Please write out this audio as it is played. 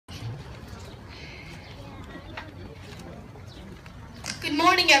Good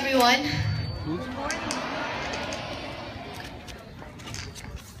morning, everyone.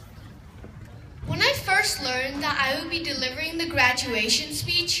 When I first learned that I would be delivering the graduation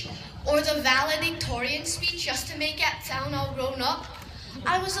speech or the valedictorian speech just to make it sound all grown up,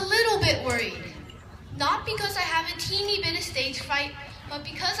 I was a little bit worried. Not because I have a teeny bit of stage fright, but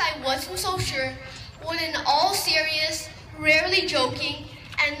because I wasn't so sure what an all-serious, rarely joking,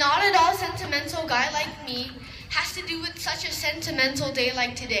 and not at all sentimental guy like me has to do with such a sentimental day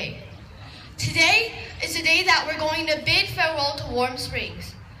like today. Today is a day that we're going to bid farewell to Warm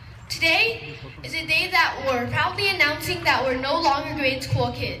Springs. Today is a day that we're proudly announcing that we're no longer grade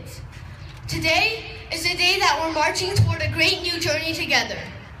school kids. Today is a day that we're marching toward a great new journey together.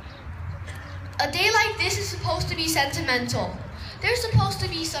 A day like this is supposed to be sentimental. There's supposed to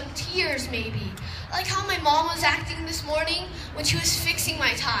be some tears maybe, like how my mom was acting this morning when she was fixing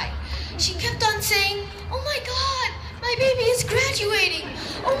my tie. She kept on saying, "Oh my God, my baby is graduating.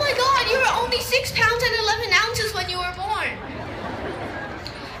 Oh my God, you were only 6 pounds and 11 ounces when you were born."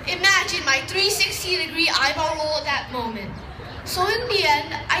 Imagine my 360-degree eyeball roll at that moment. So in the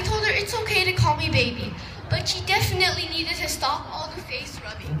end, I told her it's okay to call me baby, but she definitely needed to stop all the face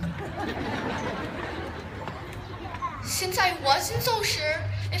rubbing. Since I wasn't so sure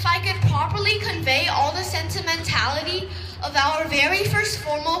if I could properly convey all the sentimentality of our very first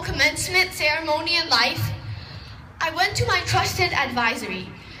formal commencement ceremony in life, I went to my trusted advisory,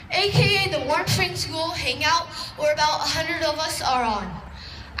 aka the Warm Springs School Hangout, where about 100 of us are on.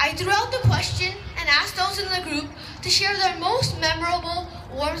 I threw out the question and asked those in the group to share their most memorable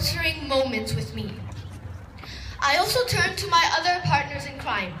Warm Spring moments with me. I also turned to my other partners in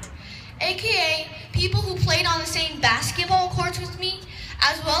crime, aka people who played on the same basketball courts with me,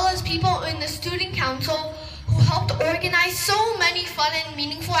 as well as people in the student council who helped organize so many fun and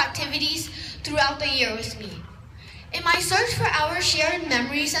meaningful activities throughout the year with me. In my search for our shared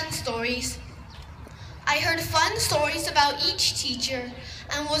memories and stories, I heard fun stories about each teacher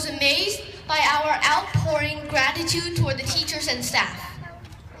and was amazed by our outpouring gratitude toward the teachers and staff.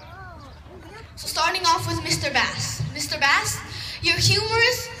 So starting off with Mr. Bass. Mr. Bass, you're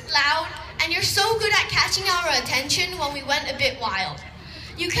humorous, loud, and you're so good at catching our attention when we went a bit wild.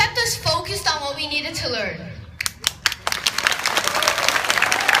 You kept us focused on what we needed to learn.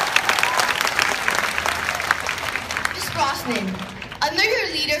 Ms. Brosnan, under your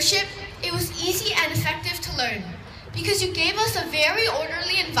leadership, it was easy and effective to learn because you gave us a very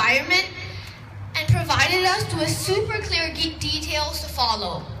orderly environment and provided us with super clear details to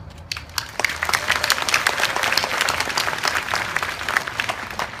follow.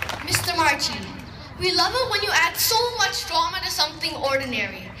 Mr. Marchi, we love it when you add so much drama to something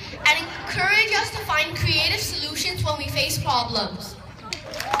ordinary and encourage us to find creative solutions when we face problems.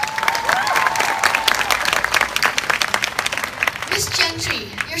 Ms. Gentry,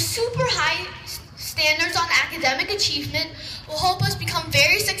 your super high standards on academic achievement will help us become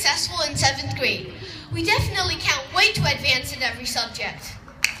very successful in 7th grade. We definitely can't wait to advance in every subject.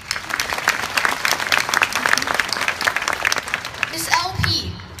 Ms.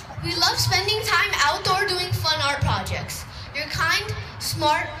 LP, we love spending time outdoor doing fun art projects. Your kind,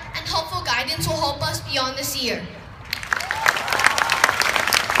 smart, and helpful guidance will help us beyond this year.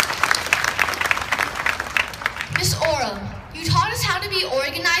 Ms. Oram, you taught us how to be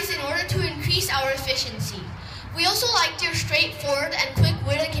organized in order to increase our efficiency. We also liked your straightforward and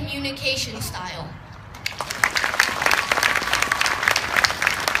quick-witted communication style.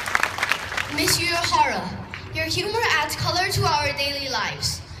 Ms. Uehara, your humor adds color to our daily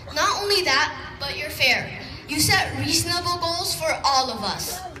lives. Not only that, but you're fair. You set reasonable goals for all of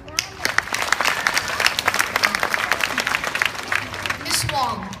us. Ms.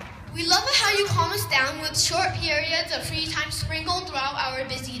 Wong, we love it how you calm us down with short periods of free time sprinkled throughout our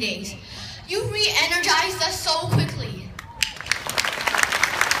busy days. You re-energized us so quickly.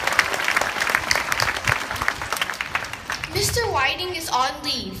 Mr. Whiting is on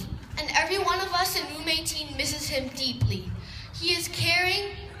leave, and every one of us in Room 18 misses him deeply. He is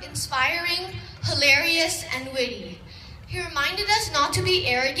caring, inspiring, hilarious, and witty. He reminded us not to be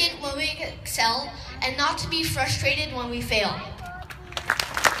arrogant when we excel and not to be frustrated when we fail.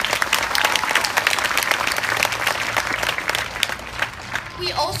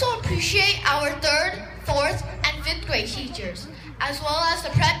 We also appreciate our 3rd, 4th, and 5th grade teachers, as well as the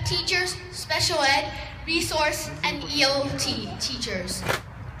prep teachers, special ed, resource, and EOT teachers.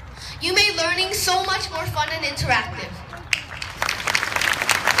 You made learning so much more fun and interactive.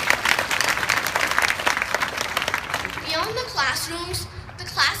 Beyond the classrooms, the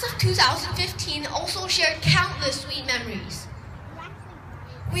class of 2015 also shared countless sweet memories.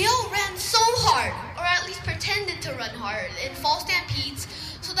 We all ran so hard, or at least pretended to run hard in fall stampedes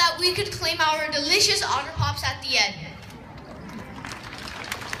so that we could claim our delicious Otter Pops at the end.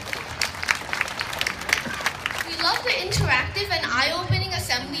 We love the interactive and eye-opening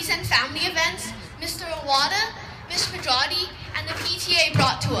assemblies and family events Mr. Awada, Ms. Pedrati, and the PTA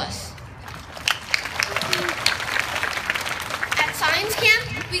brought to us. At science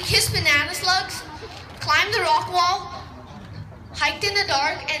camp, we kissed banana slugs, climbed the rock wall, hiked in the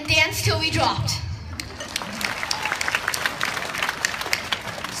dark, and danced till we dropped.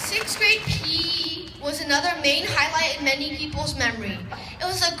 6th grade PE was another main highlight in many people's memory. It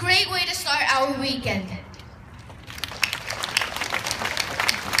was a great way to start our weekend.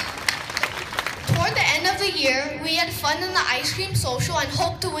 Toward the end of the year, we had fun in the ice cream social and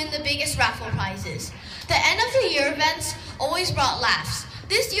hoped to win the biggest raffle prizes. The end of the year events always brought laughs.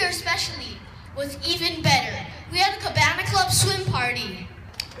 This year especially was even better. We had a Cabana Club swim party.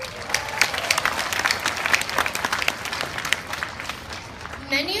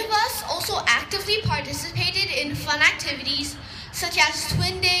 Many of us also actively participated in fun activities such as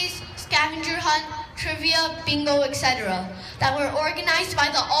twin days, scavenger hunt, trivia, bingo, etc. that were organized by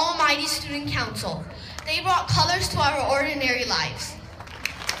the almighty student council. They brought colors to our ordinary lives.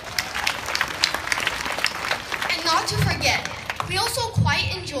 And not to forget, we also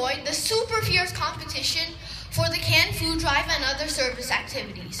quite enjoyed the super fierce competition for the canned food drive and other service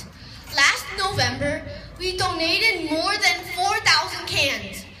activities. Last November, we donated more than 4,000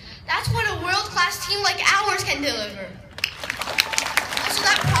 cans. That's what a world-class team like ours can deliver. So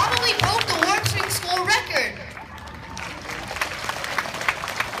that probably broke the Warp Spring School record.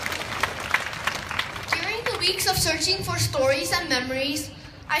 During the weeks of searching for stories and memories,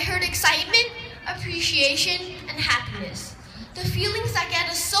 I heard excitement, appreciation, and happiness. The feelings that get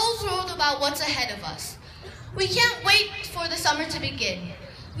us so thrilled about what's ahead of us. We can't wait for the summer to begin.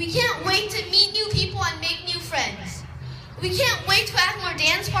 We can't wait to meet new people and make new friends. We can't wait to have more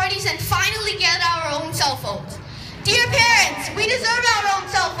dance parties and finally get our own cell phones. Dear parents, we deserve our own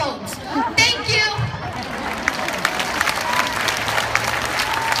cell phones. Thank you.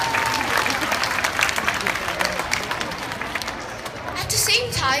 At the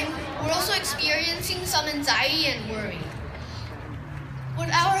same time, we're also experiencing some anxiety and worry. Would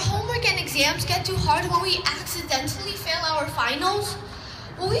our homework and exams get too hard when we accidentally fail our finals?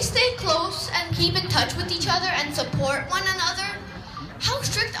 Will we stay close and keep in touch with each other and support one another? How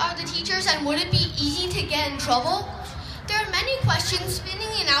strict are the teachers and would it be easy to get in trouble? There are many questions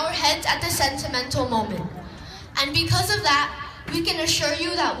spinning in our heads at this sentimental moment. And because of that, we can assure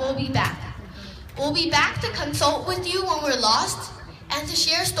you that we'll be back. We'll be back to consult with you when we're lost and to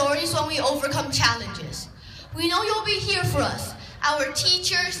share stories when we overcome challenges. We know you'll be here for us, our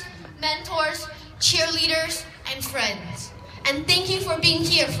teachers, mentors, cheerleaders, and friends. And thank you for being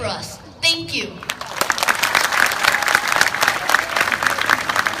here for us. Thank you.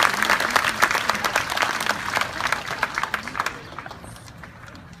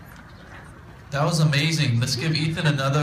 That was amazing. Let's give Ethan another